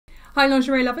Hi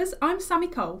lingerie lovers, I'm Sammi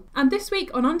Cole, and this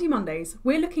week on Undie Mondays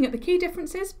we're looking at the key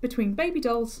differences between baby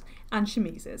dolls and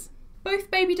chemises. Both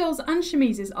baby dolls and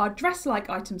chemises are dress-like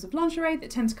items of lingerie that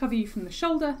tend to cover you from the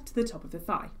shoulder to the top of the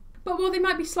thigh. But while they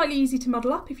might be slightly easy to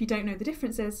muddle up if you don't know the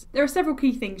differences, there are several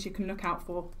key things you can look out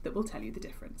for that will tell you the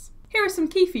difference. Here are some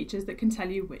key features that can tell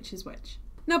you which is which.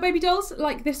 Now baby dolls,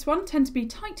 like this one, tend to be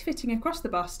tight-fitting across the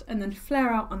bust and then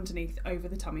flare out underneath over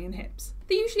the tummy and hips.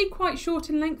 They're usually quite short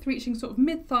in length, reaching sort of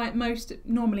mid-thigh at most,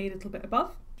 normally a little bit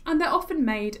above. And they're often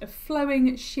made of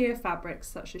flowing, sheer fabrics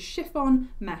such as chiffon,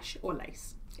 mesh or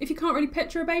lace. If you can't really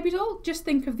picture a baby doll, just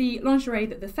think of the lingerie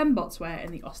that the fembots wear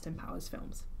in the Austin Powers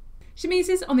films.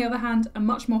 Chemises, on the other hand, are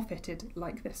much more fitted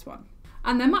like this one,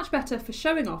 and they're much better for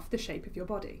showing off the shape of your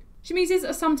body. Chemises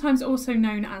are sometimes also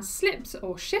known as slips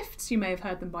or shifts, you may have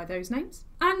heard them by those names,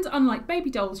 and unlike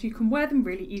baby dolls, you can wear them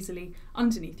really easily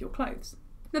underneath your clothes.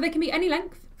 Now they can be any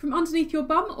length, from underneath your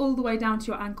bum all the way down to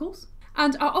your ankles,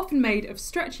 and are often made of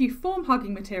stretchy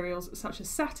form-hugging materials such as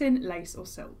satin, lace or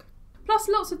silk. Plus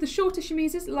lots of the shorter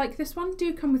chemises, like this one,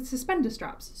 do come with suspender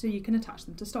straps so you can attach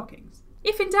them to stockings.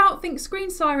 If in doubt, think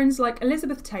screen sirens like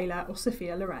Elizabeth Taylor or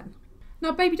Sophia Loren.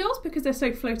 Now baby dolls, because they're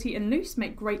so floaty and loose,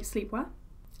 make great sleepwear.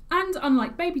 And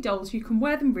unlike baby dolls, you can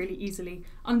wear them really easily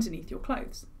underneath your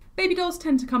clothes. Baby dolls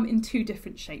tend to come in two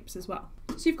different shapes as well.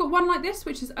 So you've got one like this,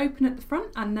 which is open at the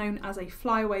front and known as a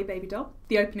flyaway baby doll.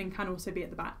 The opening can also be at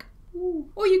the back.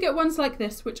 Or you get ones like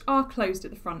this, which are closed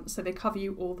at the front, so they cover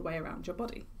you all the way around your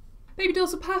body. Baby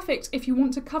dolls are perfect if you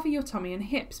want to cover your tummy and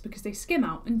hips because they skim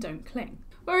out and don't cling.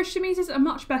 Whereas chemises are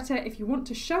much better if you want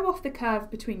to show off the curve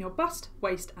between your bust,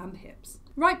 waist and hips.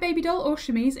 Write baby doll or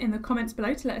chemise in the comments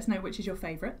below to let us know which is your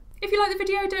favourite. If you like the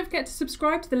video, don't forget to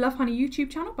subscribe to the Lovehoney YouTube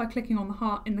channel by clicking on the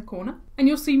heart in the corner. And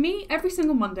you'll see me every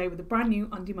single Monday with a brand new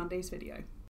Undie Mondays video.